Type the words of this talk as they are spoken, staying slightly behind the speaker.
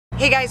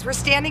Hey guys, we're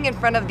standing in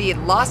front of the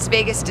Las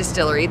Vegas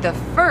Distillery, the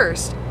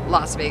first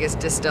Las Vegas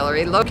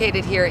Distillery,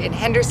 located here in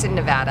Henderson,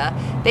 Nevada.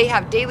 They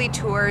have daily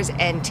tours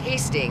and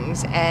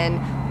tastings,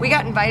 and we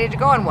got invited to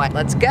go on one.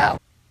 Let's go.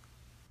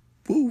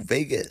 Woo,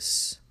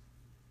 Vegas.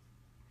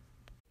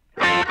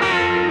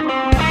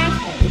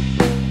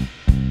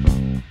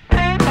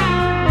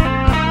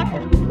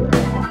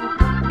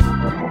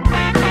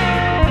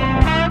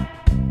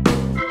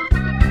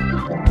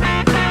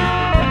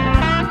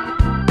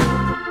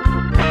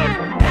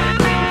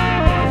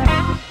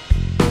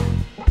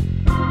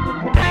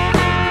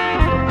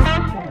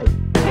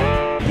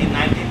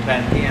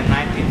 In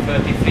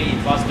 1933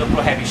 it was the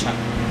prohibition,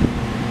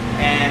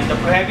 and the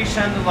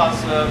prohibition was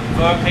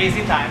were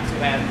crazy times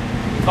when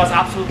it was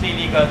absolutely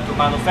illegal to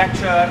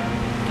manufacture,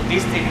 to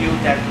distribute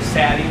and to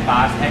sell in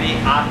bars any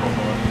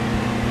alcohol.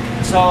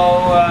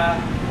 So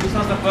this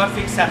was the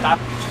perfect setup.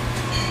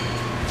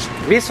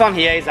 This one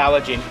here is our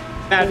gin.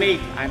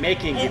 I'm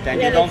making it,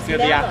 and you don't feel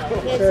the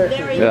alcohol. It's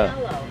very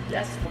mellow.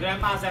 Yes.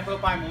 Grandma's apple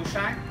pie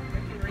moonshine.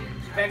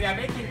 When we are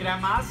making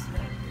grandma's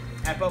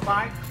apple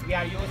pie, we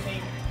are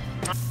using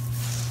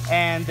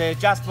and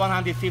just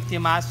 150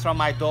 miles from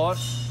my door,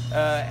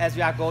 as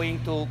we are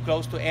going to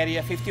close to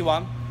Area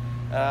 51,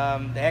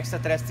 the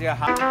extraterrestrial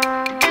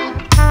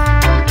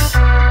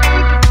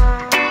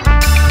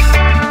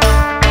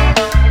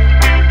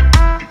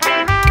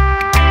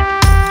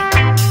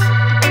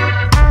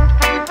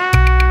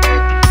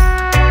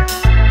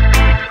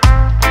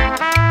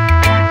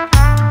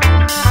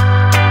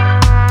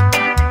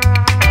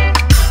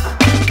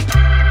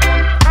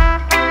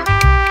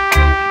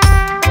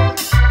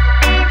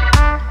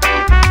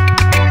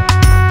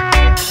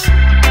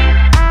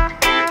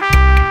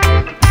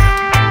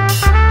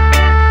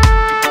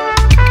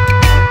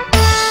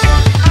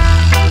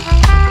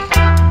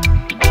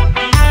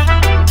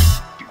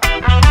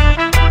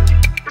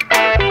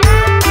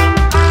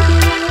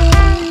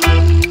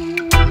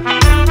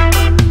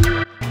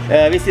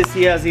this is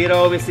here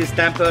 0, this is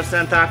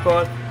 10%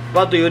 alcohol.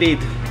 What do you read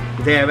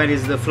there? Where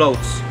is the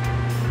floats?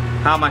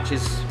 How much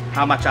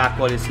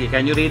alcohol is here?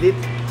 Can you read it?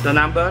 The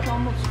number?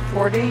 Almost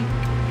 40.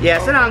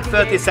 Yes, around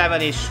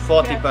 37-ish,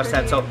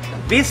 40%. So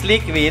this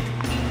liquid.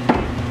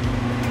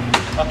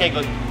 Okay,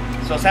 good.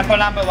 So sample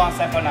number 1,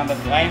 sample number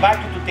 2. I invite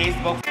you to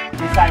taste both.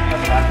 Decide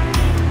yourself.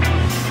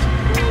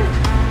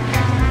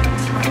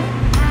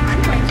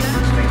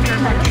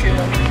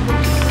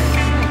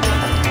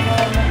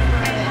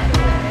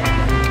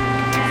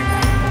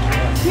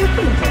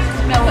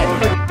 Smell it.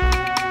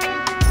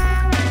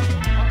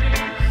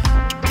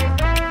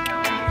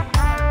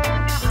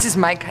 This is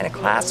my kind of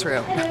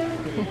classroom.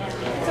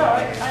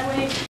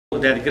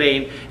 That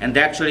grain, and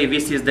actually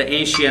this is the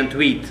ancient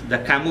wheat, the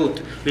kamut,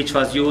 which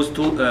was used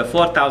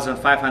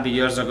 4,500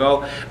 years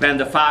ago when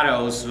the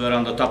pharaohs were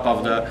on the top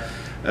of the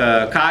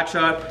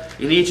culture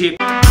in Egypt.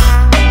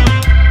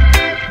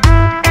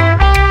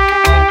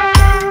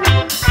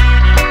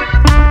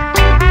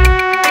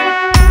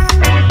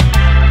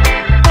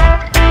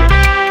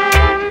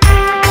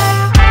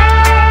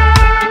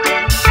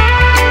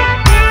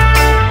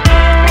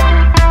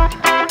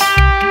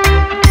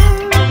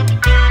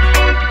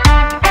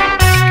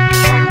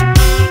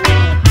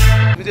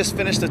 Just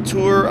finished a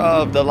tour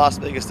of the Las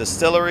Vegas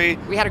Distillery.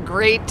 We had a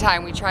great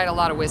time. We tried a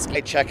lot of whiskey.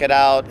 Hey, check it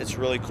out. It's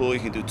really cool. You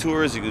can do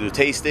tours, you can do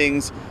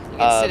tastings. You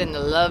can sit in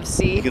the love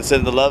seat. You can sit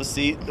in the love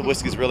seat. The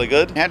whiskey's really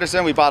good.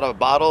 Henderson, we bought a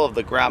bottle of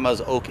the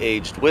Grandma's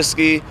Oak-Aged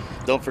Whiskey.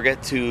 Don't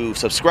forget to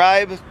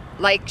subscribe.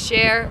 Like,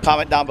 share.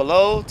 Comment down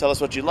below. Tell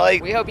us what you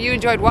like. We hope you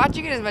enjoyed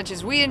watching it as much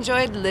as we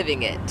enjoyed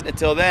living it.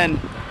 Until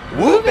then,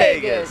 Woo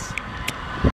Vegas!